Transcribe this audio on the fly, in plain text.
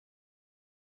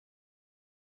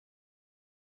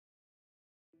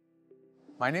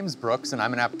My name's Brooks and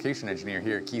I'm an application engineer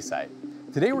here at Keysight.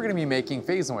 Today we're going to be making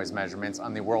phase noise measurements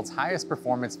on the world's highest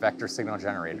performance vector signal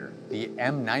generator, the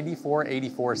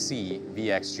M9484C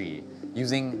VXG,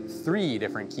 using 3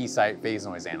 different Keysight phase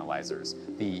noise analyzers,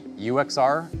 the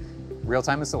UXR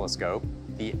real-time oscilloscope,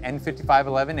 the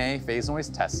N9511A phase noise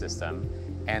test system,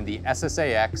 and the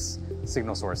SSA-X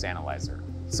signal source analyzer.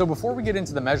 So before we get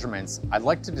into the measurements, I'd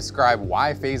like to describe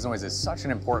why phase noise is such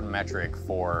an important metric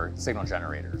for signal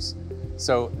generators.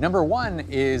 So number 1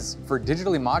 is for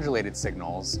digitally modulated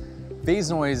signals, phase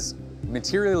noise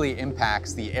materially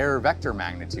impacts the error vector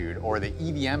magnitude, or the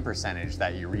EVM percentage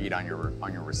that you read on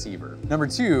your receiver. Number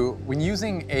 2, when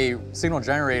using a signal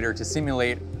generator to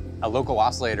simulate a local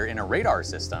oscillator in a radar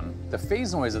system, the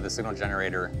phase noise of the signal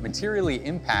generator materially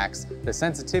impacts the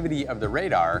sensitivity of the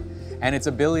radar and its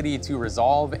ability to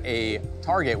resolve a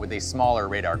target with a smaller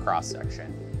radar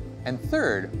cross-section. And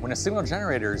third, when a signal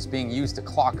generator is being used to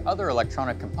clock other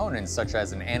electronic components such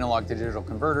as an analog to digital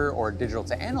converter or digital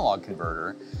to analog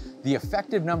converter, the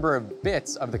effective number of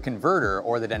bits of the converter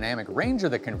or the dynamic range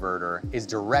of the converter is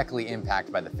directly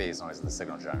impacted by the phase noise of the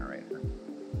signal generator.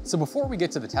 So before we get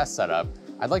to the test setup,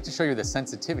 I'd like to show you the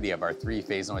sensitivity of our 3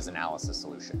 phase noise analysis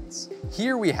solutions.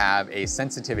 Here we have a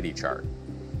sensitivity chart.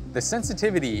 The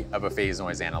sensitivity of a phase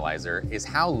noise analyzer is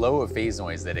how low a phase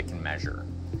noise that it can measure.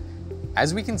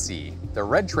 As we can see, the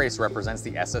red trace represents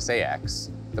the SSA-X,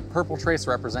 the purple trace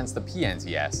represents the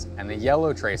PNTS, and the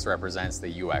yellow trace represents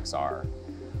the UXR.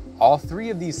 All 3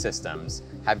 of these systems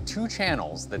have 2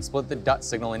 channels that split the DUT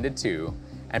signal into 2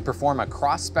 and perform a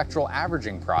cross-spectral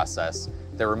averaging process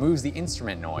that removes the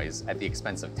instrument noise at the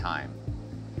expense of time.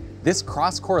 This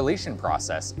cross-correlation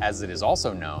process, as it is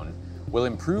also known, will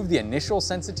improve the initial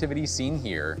sensitivity seen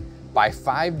here by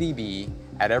 5 dB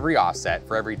at every offset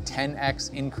for every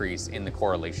 10x increase in the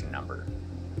correlation number.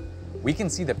 We can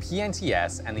see the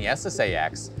PNTS and the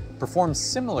SSA-X perform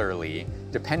similarly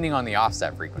depending on the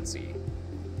offset frequency.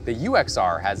 The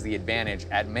UXR has the advantage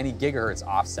at many gigahertz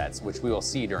offsets, which we will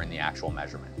see during the actual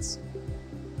measurements.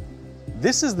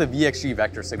 This is the VXG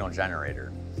vector signal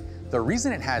generator. The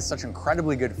reason it has such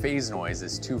incredibly good phase noise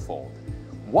is twofold.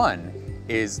 One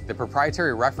is the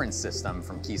proprietary reference system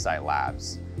from Keysight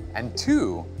Labs, and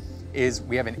 2 is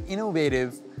we have an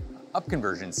innovative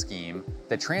upconversion scheme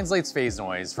that translates phase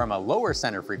noise from a lower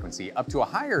center frequency up to a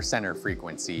higher center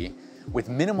frequency with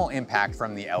minimal impact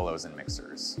from the LOs and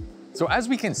mixers. So as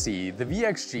we can see, the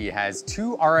VXG has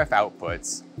 2 RF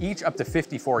outputs, each up to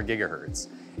 54 gigahertz.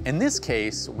 In this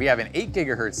case, we have an 8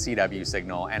 gigahertz CW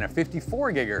signal and a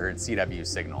 54 gigahertz CW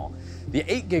signal. The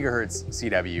 8 gigahertz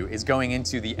CW is going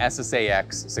into the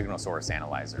SSA-X signal source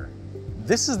analyzer.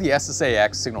 This is the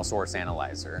SSA-X signal source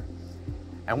analyzer.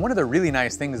 And one of the really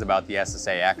nice things about the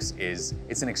SSA-X is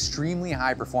it's an extremely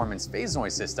high performance phase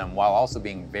noise system while also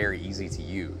being very easy to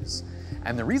use.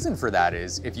 And the reason for that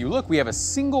is, if you look, we have a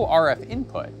single RF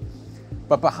input,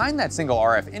 but behind that single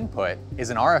RF input is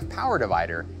an RF power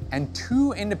divider and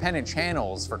 2 independent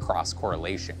channels for cross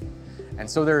correlation. And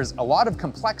so there's a lot of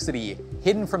complexity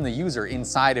hidden from the user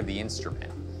inside of the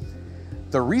instrument.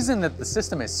 The reason that the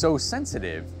system is so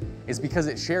sensitive is because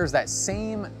it shares that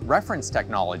same reference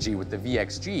technology with the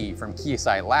VXG from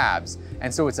Keysight Labs,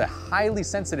 and so it's a highly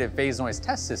sensitive phase noise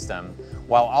test system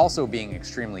while also being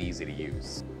extremely easy to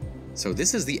use. So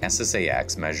this is the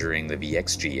SSA-X measuring the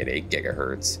VXG at 8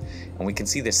 gigahertz, and we can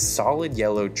see this solid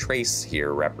yellow trace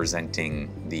here representing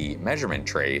the measurement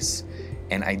trace,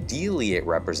 and ideally it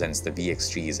represents the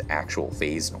VXG's actual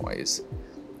phase noise.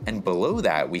 And below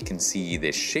that, we can see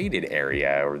this shaded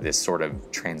area, or this sort of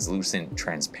translucent,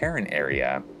 transparent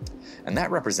area, and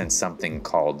that represents something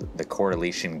called the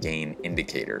correlation gain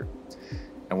indicator.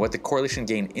 And what the correlation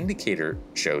gain indicator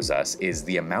shows us is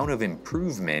the amount of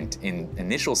improvement in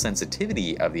initial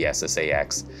sensitivity of the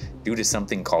SSA-X due to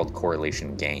something called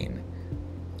correlation gain.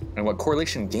 And what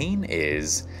correlation gain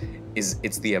is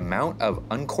it's the amount of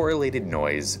uncorrelated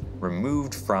noise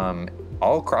removed from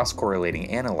all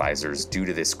cross-correlating analyzers due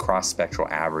to this cross-spectral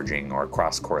averaging or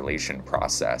cross-correlation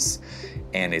process.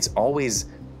 And it's always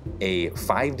a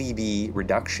 5 dB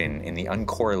reduction in the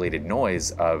uncorrelated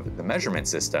noise of the measurement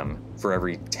system for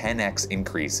every 10x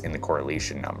increase in the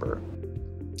correlation number.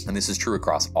 And this is true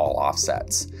across all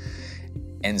offsets.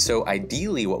 And so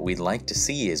ideally what we'd like to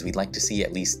see is we'd like to see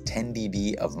at least 10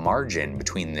 dB of margin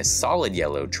between this solid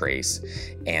yellow trace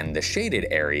and the shaded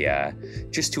area,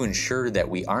 just to ensure that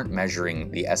we aren't measuring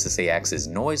the SSA-X's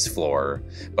noise floor,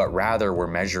 but rather we're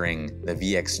measuring the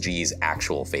VXG's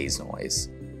actual phase noise.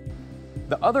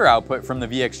 The other output from the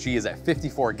VXG is at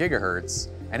 54 gigahertz,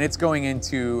 and it's going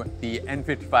into the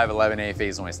N9511A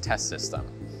phase noise test system.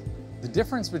 The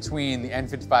difference between the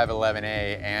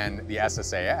N5511A and the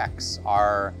SSA-X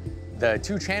are the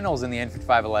two channels in the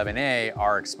N5511A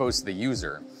are exposed to the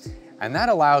user. And that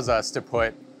allows us to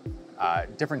put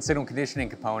different signal conditioning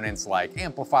components like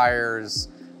amplifiers,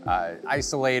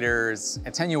 isolators,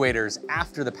 attenuators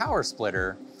after the power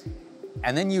splitter,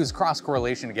 and then use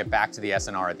cross-correlation to get back to the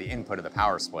SNR at the input of the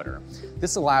power splitter.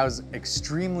 This allows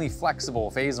extremely flexible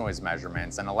phase noise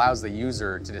measurements and allows the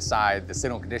user to decide the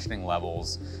signal conditioning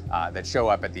levels that show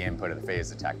up at the input of the phase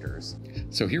detectors.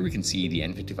 So here we can see the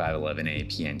N5511A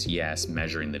PNTS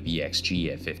measuring the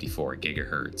VXG at 54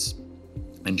 gigahertz.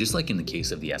 And just like in the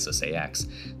case of the SSA-X,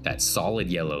 that solid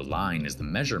yellow line is the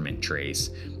measurement trace,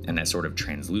 and that sort of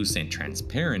translucent,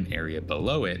 transparent area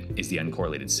below it is the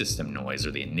uncorrelated system noise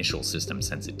or the initial system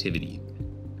sensitivity.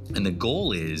 And the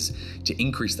goal is to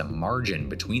increase the margin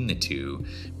between the two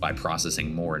by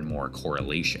processing more and more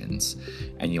correlations.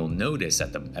 And you'll notice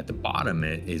at the bottom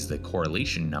is the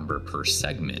correlation number per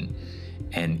segment.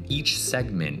 And each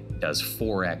segment does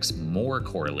 4x more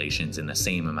correlations in the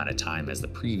same amount of time as the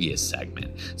previous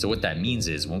segment. So what that means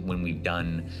is when we've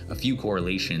done a few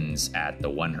correlations at the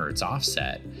 1 Hertz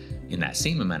offset, in that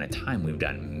same amount of time, we've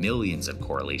done millions of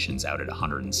correlations out at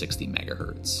 160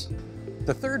 megahertz.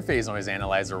 The third phase noise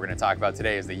analyzer we're going to talk about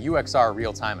today is the UXR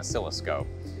real-time oscilloscope.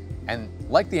 And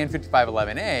like the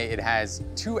N5511A, it has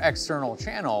two external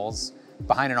channels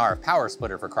behind an RF power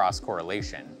splitter for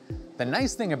cross-correlation. The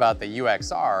nice thing about the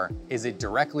UXR is it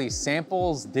directly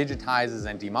samples, digitizes,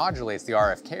 and demodulates the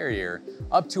RF carrier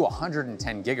up to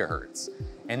 110 gigahertz.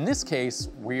 In this case,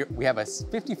 we have a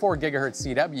 54 gigahertz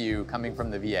CW coming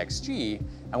from the VXG,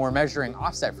 and we're measuring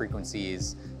offset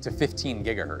frequencies to 15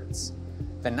 gigahertz.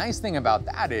 The nice thing about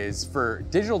that is for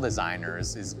digital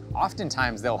designers is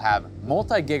oftentimes they'll have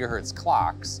multi-gigahertz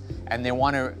clocks and they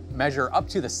want to measure up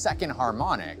to the second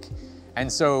harmonic.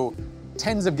 And so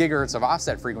tens of gigahertz of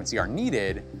offset frequency are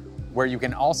needed, where you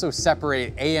can also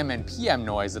separate AM and PM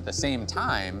noise at the same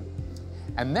time.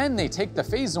 And then they take the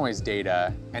phase noise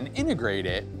data and integrate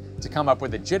it to come up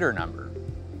with a jitter number.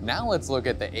 Now let's look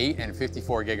at the 8 and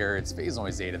 54 gigahertz phase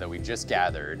noise data that we just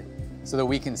gathered so that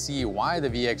we can see why the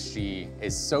VXG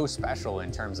is so special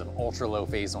in terms of ultra-low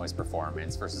phase noise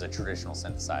performance versus a traditional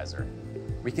synthesizer.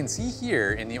 We can see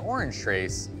here in the orange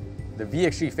trace the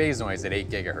VXG phase noise at 8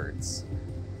 gigahertz.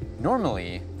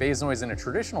 Normally, phase noise in a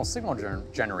traditional signal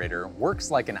generator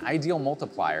works like an ideal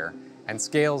multiplier and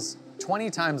scales 20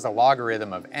 times the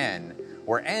logarithm of n,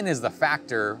 where n is the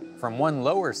factor from one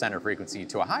lower center frequency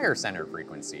to a higher center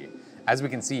frequency, as we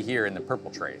can see here in the purple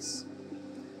trace.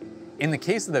 In the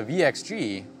case of the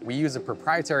VXG, we use a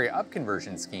proprietary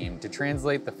upconversion scheme to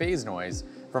translate the phase noise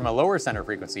from a lower center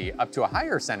frequency up to a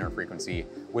higher center frequency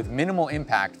with minimal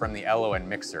impact from the LON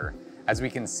mixer, as we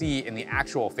can see in the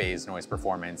actual phase noise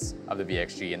performance of the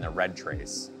VXG in the red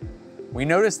trace. We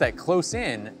notice that close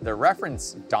in, the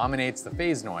reference dominates the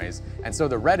phase noise, and so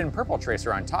the red and purple trace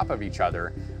are on top of each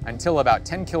other until about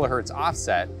 10 kilohertz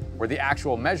offset, where the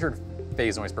actual measured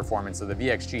phase noise performance of the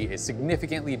VXG is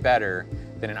significantly better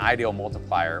than an ideal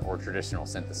multiplier or traditional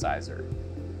synthesizer.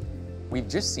 We've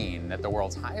just seen that the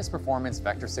world's highest performance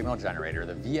vector signal generator,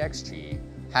 the VXG,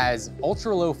 has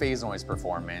ultra-low phase noise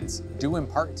performance due in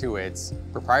part to its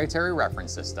proprietary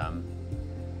reference system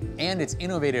and its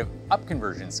innovative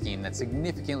upconversion scheme that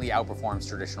significantly outperforms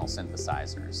traditional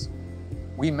synthesizers.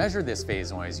 We measured this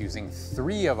phase noise using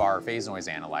 3 of our phase noise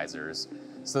analyzers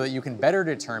so that you can better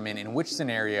determine in which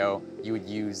scenario you would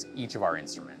use each of our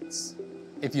instruments.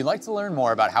 If you'd like to learn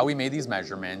more about how we made these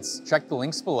measurements, check the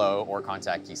links below or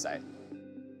contact Keysight.